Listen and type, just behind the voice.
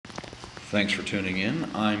Thanks for tuning in.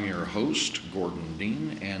 I'm your host, Gordon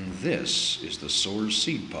Dean, and this is the Soars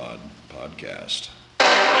Seed Pod podcast.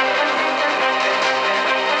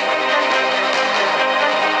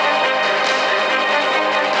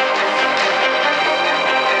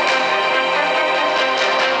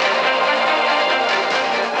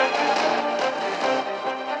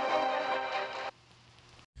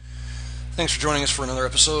 Thanks for joining us for another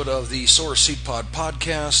episode of the Soars Seed Pod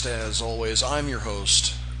podcast. As always, I'm your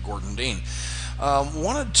host, Gordon Dean.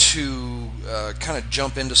 Wanted to kind of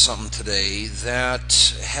jump into something today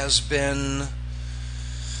that has been,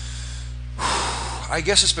 I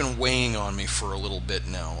guess it's been weighing on me for a little bit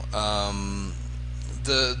now.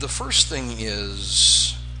 The first thing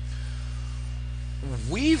is,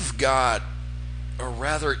 we've got a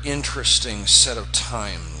rather interesting set of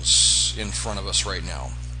times in front of us right now.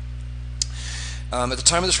 At the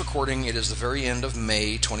time of this recording, it is the very end of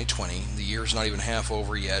May 2020. The year's not even half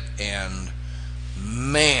over yet, and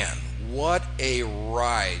man, what a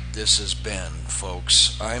ride this has been,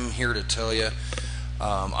 folks. I'm here to tell you,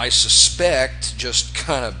 I suspect, just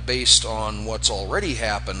kind of based on what's already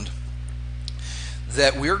happened,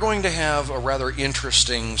 that we're going to have a rather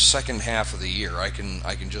interesting second half of the year. I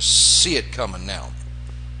can just see it coming now.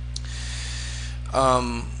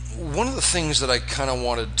 One of the things that I kind of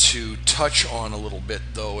wanted to touch on a little bit,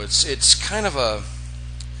 though, it's kind of a,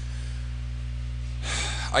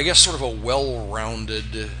 I guess, sort of a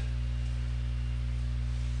well-rounded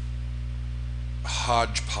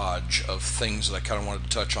hodgepodge of things that I kind of wanted to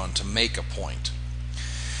touch on to make a point.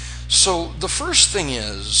 So the first thing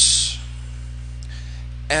is,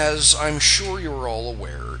 as I'm sure you're all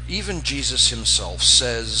aware, even Jesus himself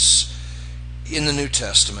says in the New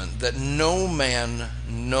Testament that no man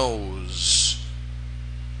knows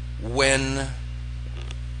when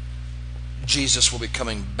Jesus will be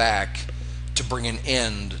coming back to bring an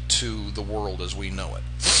end to the world as we know it.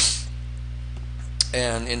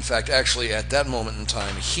 And in fact, actually at that moment in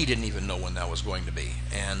time, he didn't even know when that was going to be.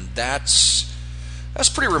 And that's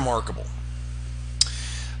pretty remarkable.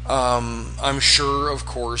 I'm sure, of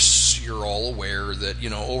course, you're all aware that,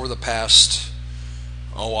 over the past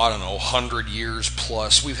 100 years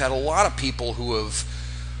plus, we've had a lot of people who have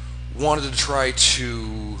wanted to try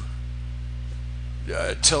to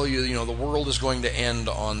tell you, the world is going to end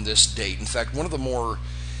on this date. In fact, one of the more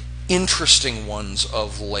interesting ones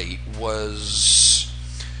of late was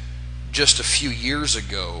just a few years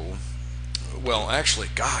ago. Well, actually,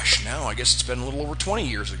 gosh, now I guess it's been a little over 20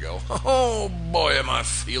 years ago. Oh boy, am I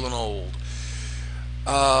feeling old.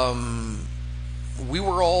 We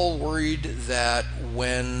were all worried that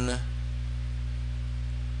when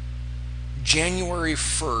January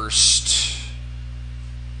 1st,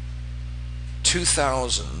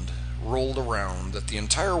 2000 rolled around, that the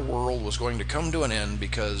entire world was going to come to an end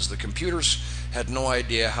because the computers had no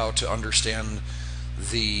idea how to understand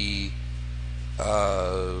the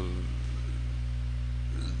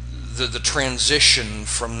transition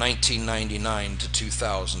from 1999 to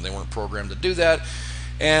 2000. They weren't programmed to do that.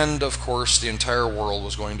 And, of course, the entire world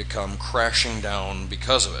was going to come crashing down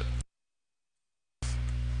because of it.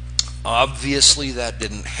 Obviously, that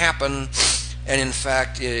didn't happen. And, in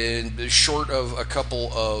fact, short of a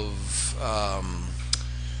couple of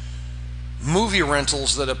movie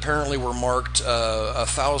rentals that apparently were marked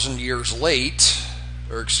 1,000 years late,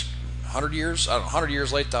 or 100 years? I don't know, 100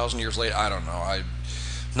 years late, 1,000 years late, I don't know. I'm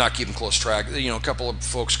not keeping close track. A couple of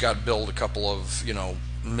folks got billed a couple of, $1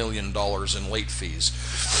 million in late fees.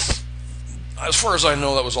 As far as I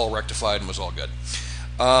know, that was all rectified and was all good.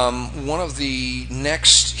 One of the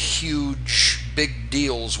next huge big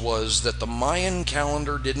deals was that the Mayan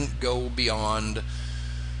calendar didn't go beyond,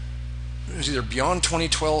 it was either beyond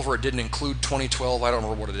 2012 or it didn't include 2012. I don't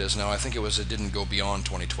remember what it is now. I think it didn't go beyond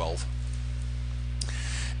 2012.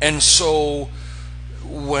 And so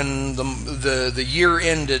when the year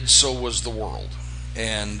ended, so was the world.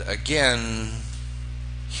 And again,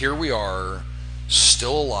 here we are,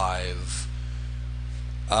 still alive,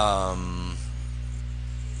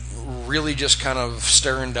 really just kind of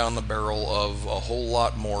staring down the barrel of a whole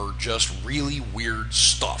lot more just really weird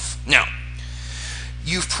stuff. Now,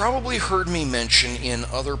 you've probably heard me mention in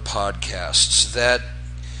other podcasts that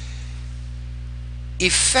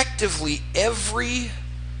effectively every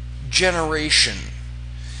generation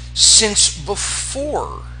since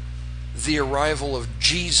before the arrival of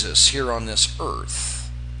Jesus here on this earth,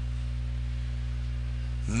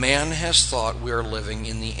 man has thought we are living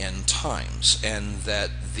in the end times, and that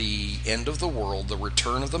the end of the world, the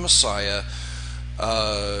return of the Messiah,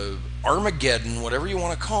 Armageddon, whatever you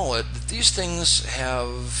want to call it, that these things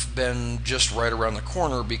have been just right around the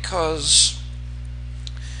corner because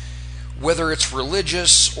whether it's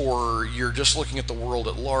religious or you're just looking at the world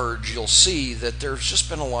at large, you'll see that there's just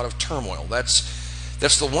been a lot of turmoil. That's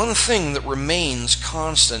the one thing that remains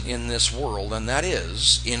constant in this world, and that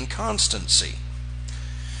is inconstancy.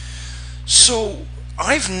 So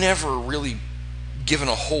I've never really given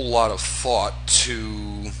a whole lot of thought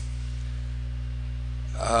to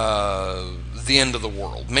the end of the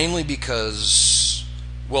world, mainly because,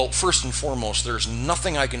 well, first and foremost, there's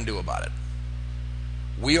nothing I can do about it.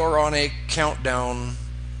 We are on a countdown,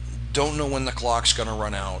 don't know when the clock's going to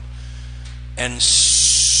run out, and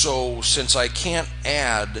so since I can't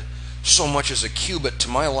add so much as a cubit to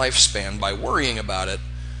my lifespan by worrying about it,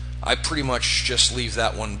 I pretty much just leave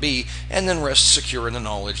that one be and then rest secure in the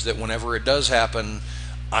knowledge that whenever it does happen,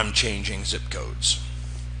 I'm changing zip codes.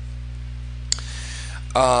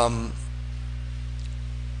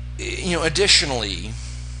 Additionally,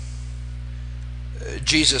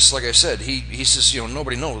 Jesus, like I said, he says,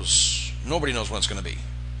 nobody knows when it's going to be.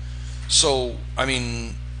 So, I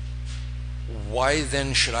mean, why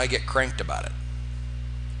then should I get cranked about it?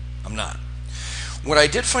 I'm not. What I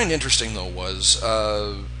did find interesting, though, was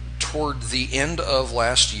toward the end of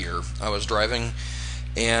last year, I was driving,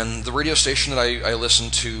 and the radio station that I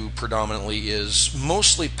listen to predominantly is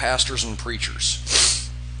mostly pastors and preachers.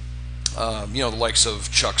 The likes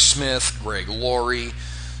of Chuck Smith, Greg Laurie,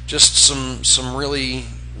 just some really,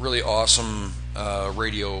 really awesome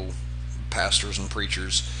radio pastors and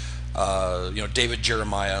preachers. David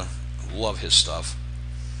Jeremiah, love his stuff.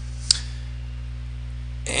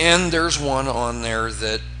 And there's one on there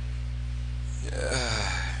that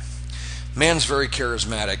man's very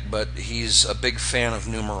charismatic, but he's a big fan of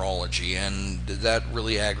numerology, and that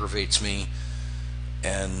really aggravates me,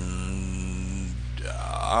 and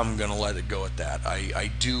I'm going to let it go at that.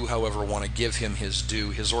 I do, however, want to give him his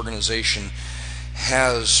due. His organization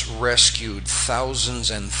has rescued thousands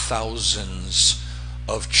and thousands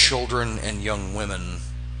of children and young women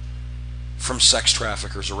from sex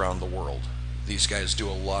traffickers around the world. These guys do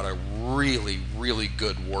a lot of really, really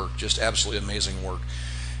good work, just absolutely amazing work.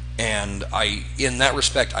 And in that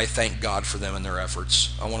respect, I thank God for them and their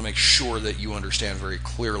efforts. I want to make sure that you understand very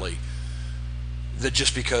clearly that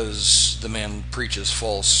just because the man preaches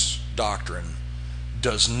false doctrine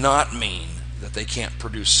does not mean that they can't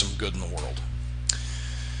produce some good in the world.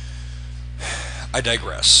 I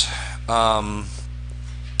digress. Wanted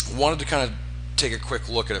to kind of take a quick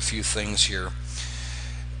look at a few things here.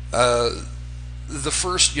 The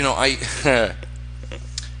first,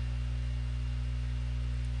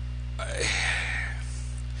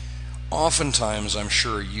 oftentimes I'm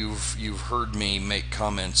sure you've heard me make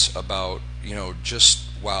comments about, just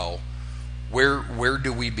wow, where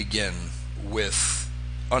do we begin with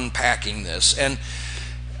unpacking this? And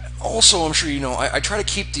also, I'm sure I try to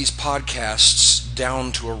keep these podcasts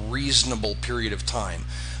down to a reasonable period of time.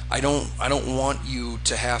 I don't want you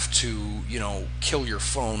to have to, kill your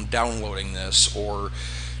phone downloading this, or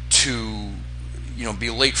to, be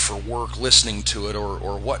late for work listening to it,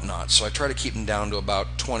 or whatnot. So I try to keep them down to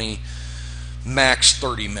about 20, max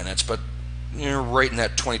 30 minutes, but right in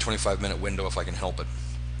that 20-25 minute window if I can help it.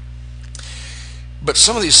 But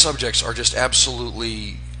some of these subjects are just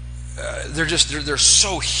absolutely, they're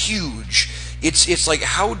so huge. It's like,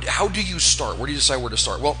 how do you start? Where do you decide where to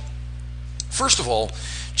start? Well, first of all,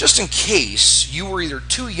 just in case you were either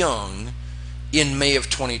too young in May of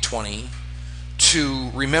 2020 to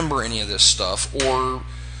remember any of this stuff, or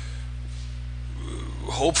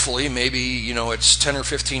hopefully maybe it's 10 or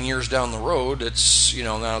 15 years down the road, it's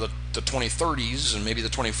now the 2030s and maybe the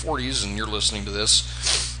 2040s, and you're listening to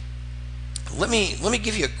this. Let me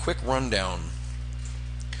give you a quick rundown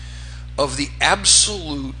of the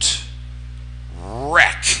absolute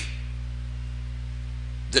wreck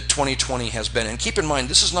that 2020 has been. And keep in mind,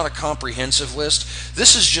 this is not a comprehensive list.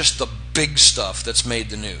 This is just the big stuff that's made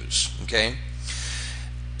the news, okay?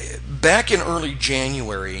 Back in early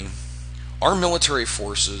January, our military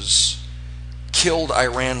forces killed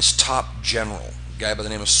Iran's top general, a guy by the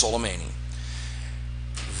name of Soleimani.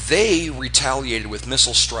 They retaliated with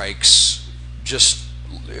missile strikes, just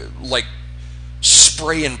like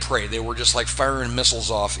spray and pray. They were just like firing missiles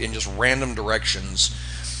off in just random directions.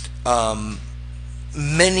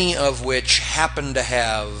 Many of which happen to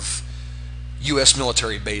have U.S.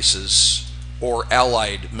 military bases or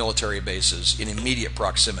allied military bases in immediate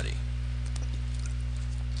proximity.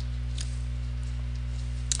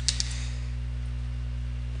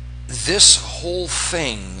 This whole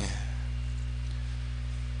thing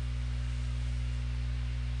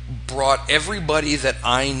brought everybody that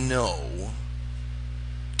I know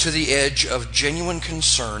to the edge of genuine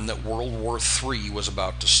concern that World War III was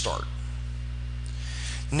about to start.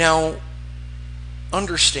 Now,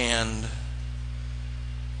 understand,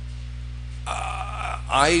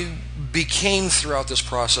 I became throughout this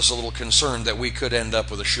process a little concerned that we could end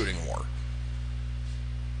up with a shooting war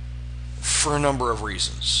for a number of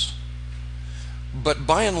reasons. But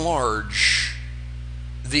by and large,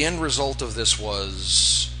 the end result of this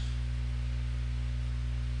was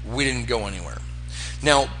we didn't go anywhere.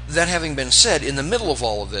 Now, that having been said, in the middle of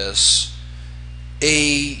all of this, a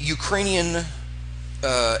Ukrainian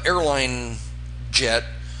airline jet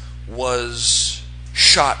was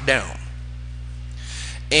shot down.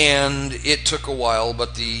 And it took a while,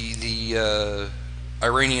 but the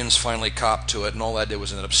Iranians finally copped to it, and all that did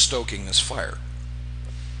was end up stoking this fire.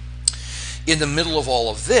 In the middle of all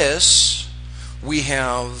of this, we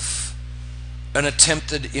have an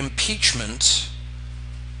attempted impeachment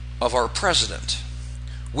of our president,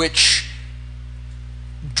 which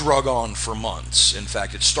drug on for months. In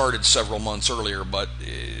fact, it started several months earlier, but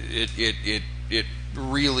it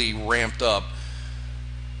really ramped up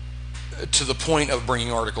to the point of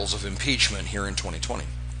bringing articles of impeachment here in 2020.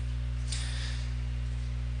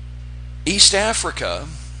 East Africa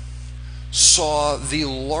saw the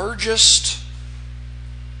largest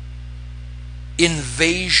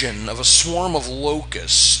invasion of a swarm of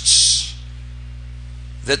locusts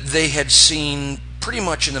that they had seen pretty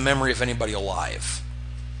much in the memory of anybody alive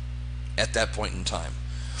at that point in time.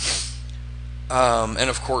 And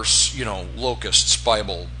of course, you know, locusts,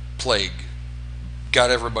 Bible, plague, got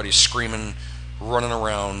everybody screaming, running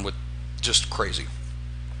around with just crazy.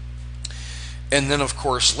 And then, of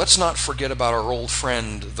course, let's not forget about our old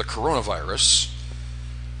friend, the coronavirus.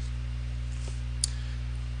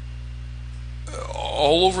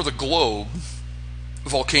 All over the globe,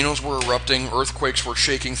 volcanoes were erupting, earthquakes were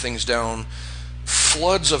shaking things down,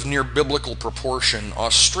 floods of near biblical proportion.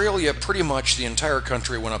 Australia, pretty much the entire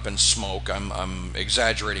country went up in smoke. I'm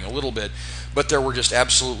exaggerating a little bit, but there were just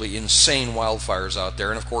absolutely insane wildfires out there,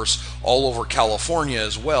 and of course all over California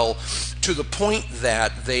as well, to the point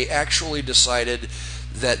that they actually decided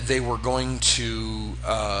that they were going to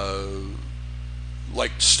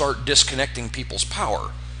start disconnecting people's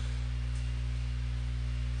power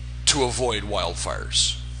to avoid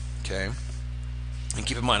wildfires. Okay, and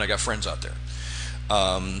keep in mind, I got friends out there.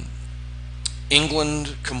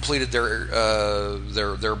 England completed their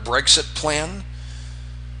Brexit plan.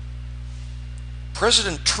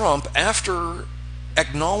 President Trump, after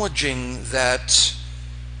acknowledging that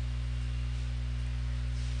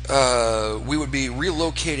we would be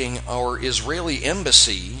relocating our Israeli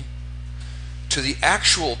embassy to the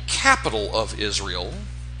actual capital of Israel,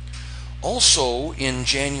 also in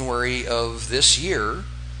January of this year,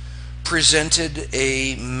 presented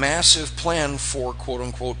a massive plan for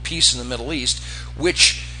quote-unquote peace in the Middle East,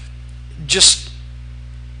 which, just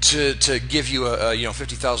to give you a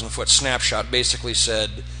 50,000-foot snapshot, basically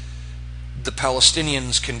said the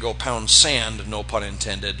Palestinians can go pound sand, no pun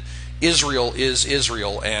intended. Israel is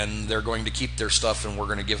Israel, and they're going to keep their stuff, and we're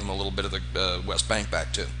going to give them a little bit of the West Bank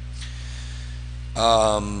back too.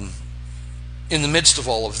 In the midst of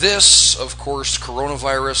all of this, of course,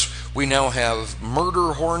 coronavirus, we now have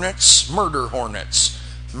murder hornets.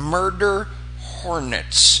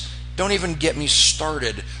 Don't even get me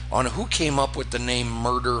started on who came up with the name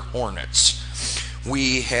murder hornets.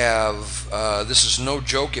 We have, this is no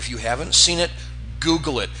joke, if you haven't seen it,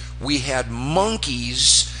 Google it. We had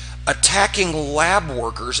monkeys attacking lab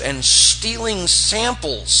workers and stealing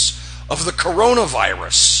samples of the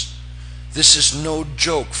coronavirus. This is no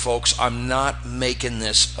joke, folks. I'm not making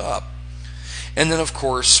this up. And then, of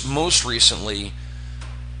course, most recently,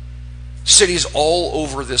 cities all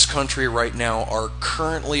over this country right now are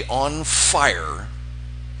currently on fire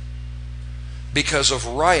because of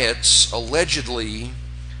riots allegedly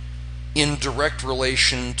in direct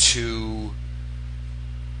relation to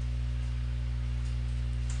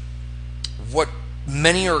what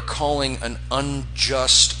many are calling an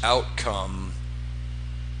unjust outcome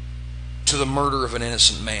to the murder of an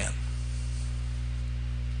innocent man.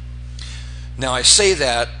 Now, I say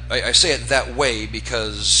that, I say it that way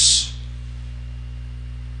because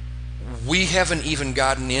we haven't even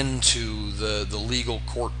gotten into the legal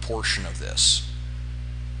court portion of this.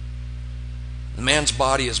 The man's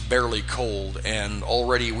body is barely cold, and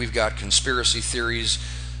already we've got conspiracy theories.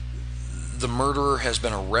 The murderer has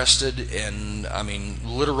been arrested, and I mean,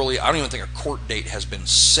 literally, I don't even think a court date has been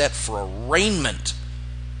set for arraignment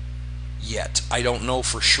yet. I don't know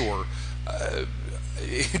for sure.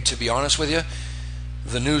 To be honest with you,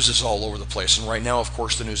 the news is all over the place, and right now, of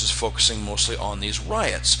course, the news is focusing mostly on these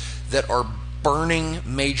riots that are burning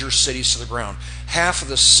major cities to the ground. Half of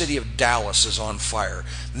the city of Dallas is on fire.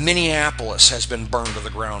 Minneapolis has been burned to the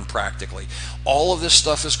ground practically. All of this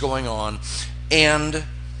stuff is going on, and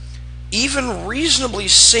even reasonably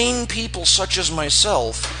sane people such as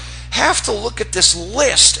myself have to look at this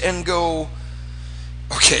list and go,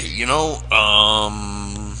 okay,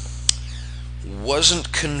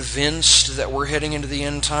 wasn't convinced that we're heading into the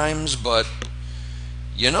end times, but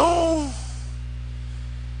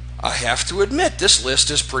I have to admit this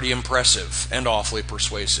list is pretty impressive and awfully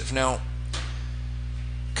persuasive. Now,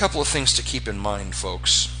 a couple of things to keep in mind,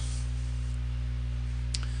 folks.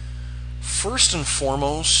 First and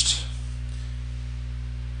foremost,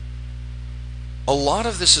 a lot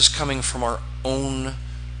of this is coming from our own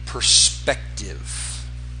perspective.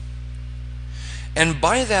 And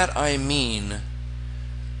by that I mean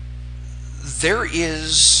there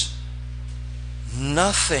is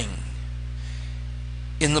nothing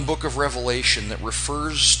in the book of Revelation that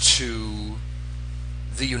refers to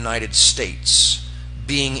the United States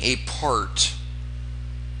being a part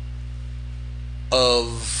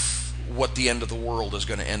of what the end of the world is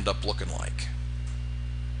going to end up looking like.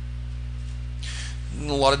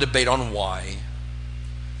 A lot of debate on why.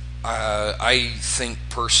 I think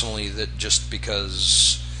personally that just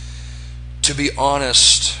because, to be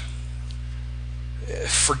honest,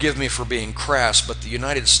 forgive me for being crass, but the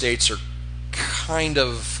United States are kind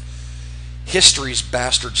of history's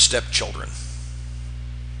bastard stepchildren.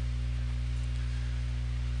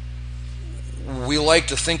 We like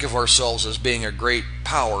to think of ourselves as being a great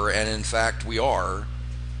power, and in fact we are.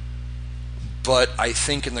 But I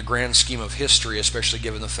think in the grand scheme of history, especially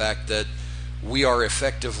given the fact that we are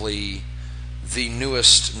effectively the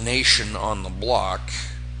newest nation on the block,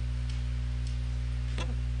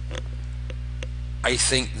 I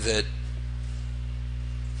think that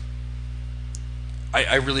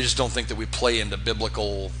I really just don't think that we play into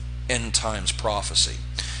biblical end times prophecy.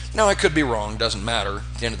 Now, I could be wrong, doesn't matter.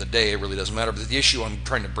 At the end of the day, it really doesn't matter. But the issue I'm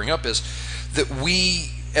trying to bring up is that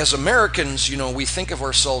we, as Americans, we think of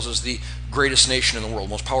ourselves as the greatest nation in the world,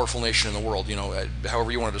 most powerful nation in the world, however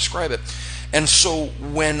you want to describe it. And so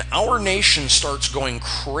when our nation starts going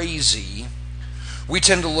crazy, we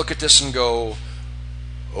tend to look at this and go,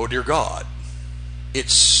 oh dear God,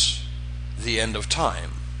 it's the end of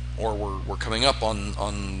time. Or we're coming up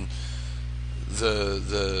on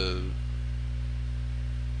the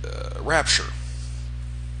rapture.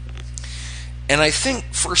 And I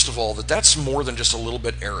think, first of all, that that's more than just a little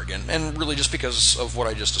bit arrogant, and really just because of what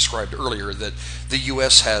I just described earlier, that the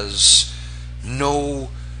U.S. has no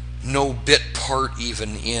bit part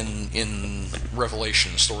even in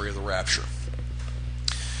Revelation, the story of the rapture.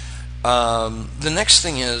 The next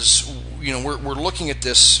thing is, we're looking at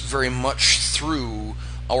this very much through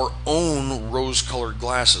our own rose-colored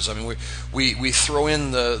glasses. I mean, we throw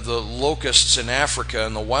in the locusts in Africa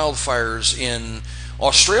and the wildfires in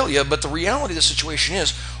Australia, but the reality of the situation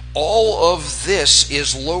is all of this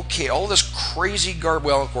is all this crazy garbage.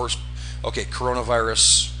 Well, of course, okay,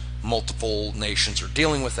 coronavirus, multiple nations are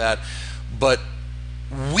dealing with that, but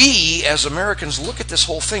we as Americans look at this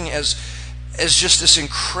whole thing as just this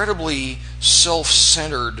incredibly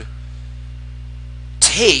self-centered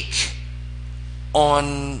take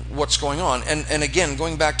on what's going on. And again,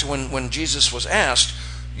 going back to when Jesus was asked,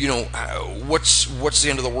 what's the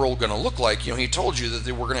end of the world going to look like? He told you that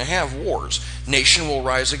we're going to have wars. Nation will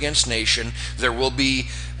rise against nation. There will be,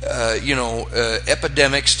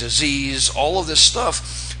 epidemics, disease, all of this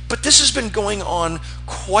stuff. But this has been going on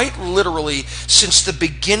quite literally since the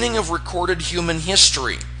beginning of recorded human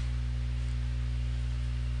history.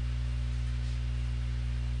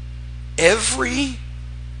 Every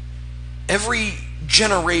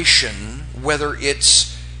generation, whether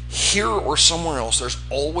it's here or somewhere else, there's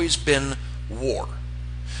always been war.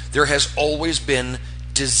 There has always been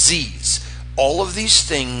disease. All of these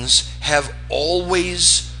things have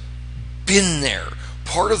always been there.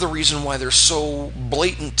 Part of the reason why they're so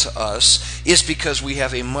blatant to us is because we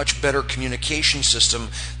have a much better communication system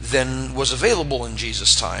than was available in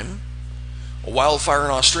Jesus' time. A wildfire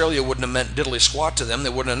in Australia wouldn't have meant diddly squat to them. They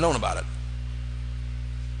wouldn't have known about it.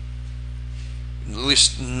 At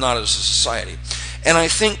least not as a society. And I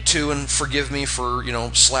think too, and forgive me for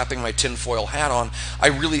slapping my tinfoil hat on, I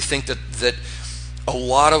really think that a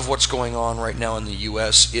lot of what's going on right now in the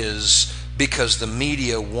U.S. is because the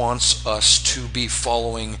media wants us to be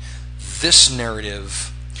following this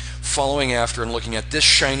narrative, following after and looking at this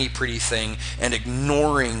shiny pretty thing and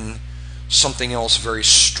ignoring something else very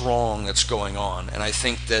strong that's going on. And I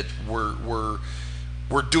think that we're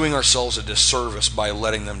doing ourselves a disservice by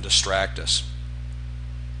letting them distract us.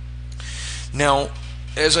 Now,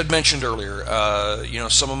 as I'd mentioned earlier,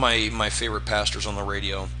 some of my favorite pastors on the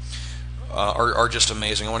radio are just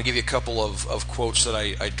amazing. I want to give you a couple of quotes that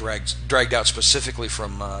I dragged out specifically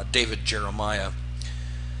from David Jeremiah.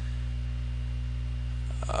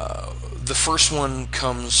 The first one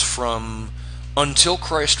comes from, "Until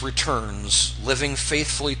Christ returns, living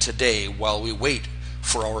faithfully today while we wait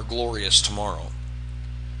for our glorious tomorrow.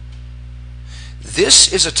 This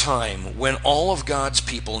is a time when all of God's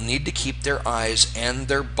people need to keep their eyes and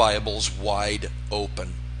their Bibles wide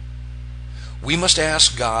open. We must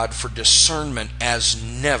ask God for discernment as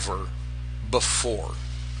never before."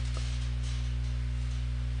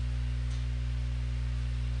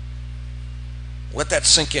 Let that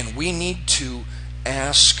sink in. We need to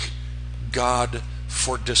ask God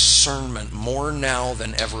for discernment more now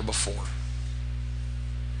than ever before.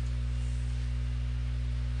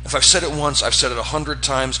 If I've said it once, I've said it 100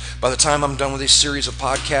 times. By the time I'm done with this series of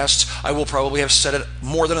podcasts, I will probably have said it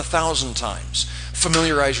more than 1,000 times.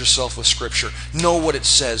 Familiarize yourself with Scripture. Know what it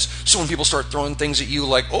says. So when people start throwing things at you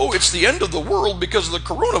like, "Oh, it's the end of the world because of the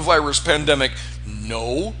coronavirus pandemic."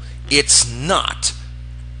 No, it's not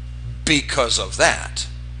because of that.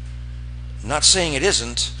 I'm not saying it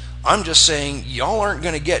isn't. I'm just saying y'all aren't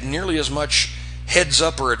going to get nearly as much heads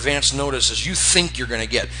up or advance notice as you think you're going to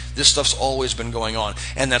get. This stuff's always been going on.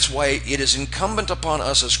 And that's why it is incumbent upon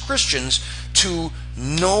us as Christians to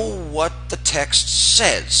know what the text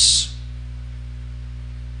says,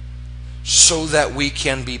 so that we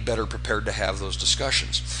can be better prepared to have those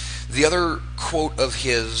discussions. The other quote of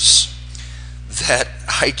his that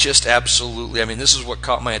I just absolutely, this is what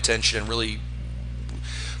caught my attention and really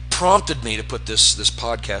prompted me to put this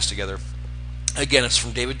podcast together. Again, it's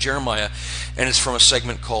from David Jeremiah, and it's from a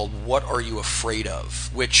segment called "What Are You Afraid Of?"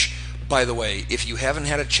 Which, by the way, if you haven't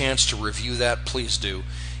had a chance to review that, please do.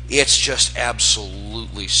 It's just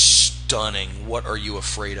absolutely stunning. What are you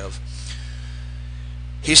afraid of?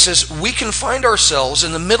 He says, "We can find ourselves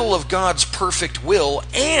in the middle of God's perfect will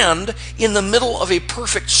and in the middle of a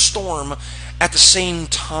perfect storm at the same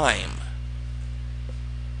time."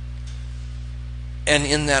 And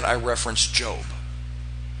in that I reference Job.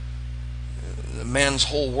 The man's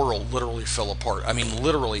whole world literally fell apart.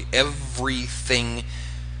 Literally everything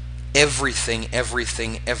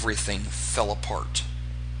fell apart.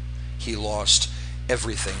 He lost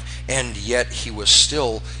everything. And yet he was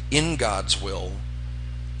still in God's will,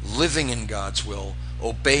 living in God's will,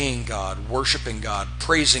 obeying God, worshiping God,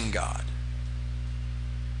 praising God.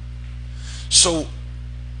 So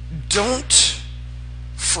don't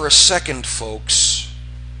for a second, folks,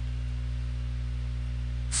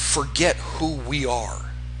 forget who we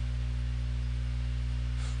are.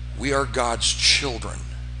 We are God's children.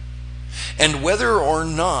 And whether or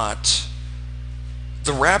not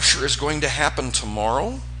the rapture is going to happen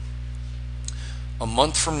tomorrow, a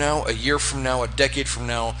month from now, a year from now, a decade from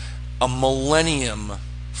now, a millennium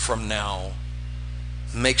from now,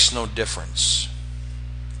 makes no difference.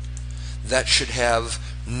 That should have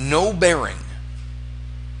no bearing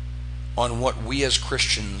on what we as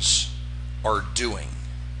Christians are doing.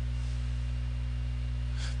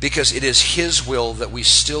 Because it is His will that we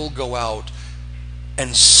still go out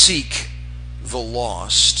and seek the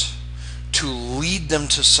lost, to lead them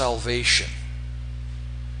to salvation,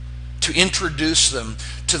 to introduce them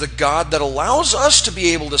to the God that allows us to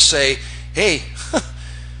be able to say, hey,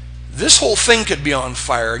 this whole thing could be on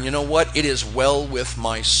fire, and you know what? It is well with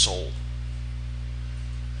my soul.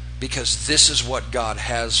 Because this is what God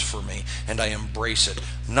has for me, and I embrace it.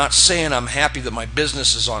 I'm not saying I'm happy that my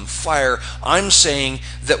business is on fire. I'm saying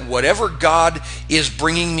that whatever God is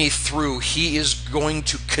bringing me through, He is going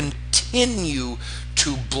to continue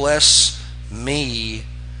to bless me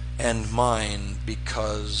and mine,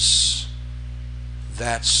 because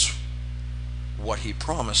that's what He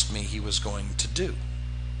promised me He was going to do.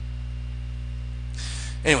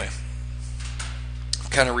 Anyway,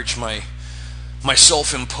 I've kind of reached my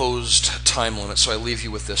self-imposed time limit, so I leave you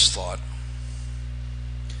with this thought.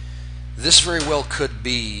 This very well could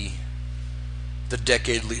be the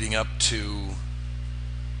decade leading up to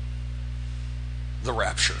the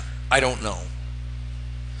rapture. I don't know.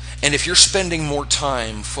 And if you're spending more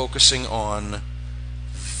time focusing on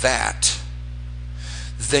that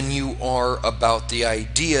than you are about the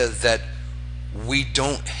idea that we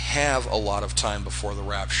don't have a lot of time before the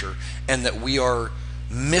rapture, and that we are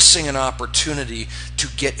missing an opportunity to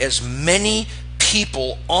get as many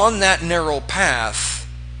people on that narrow path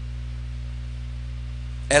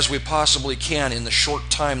as we possibly can in the short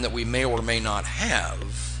time that we may or may not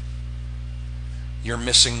have, you're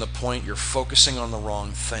missing the point. You're focusing on the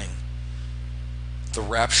wrong thing. The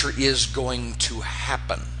rapture is going to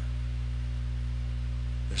happen.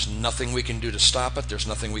 There's nothing we can do to stop it. There's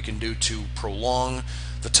nothing we can do to prolong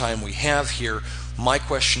the time we have here. My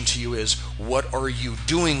question to you is, what are you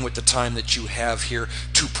doing with the time that you have here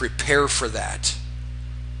to prepare for that?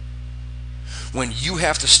 When you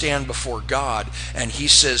have to stand before God and He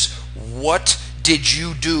says, what did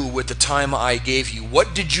you do with the time I gave you?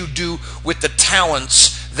 What did you do with the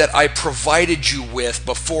talents that I provided you with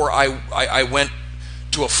before I went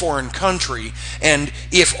to a foreign country? And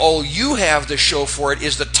if all you have to show for it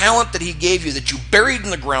is the talent that He gave you that you buried in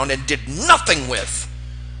the ground and did nothing with,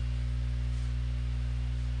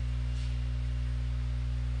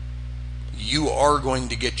 you are going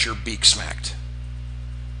to get your beak smacked.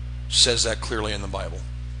 It says that clearly in the Bible.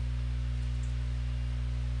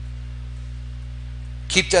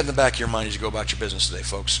 Keep that in the back of your mind as you go about your business today,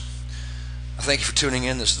 folks. I thank you for tuning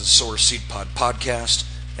in. This is the Sower Seed Pod podcast,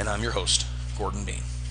 and I'm your host, Gordon Dean.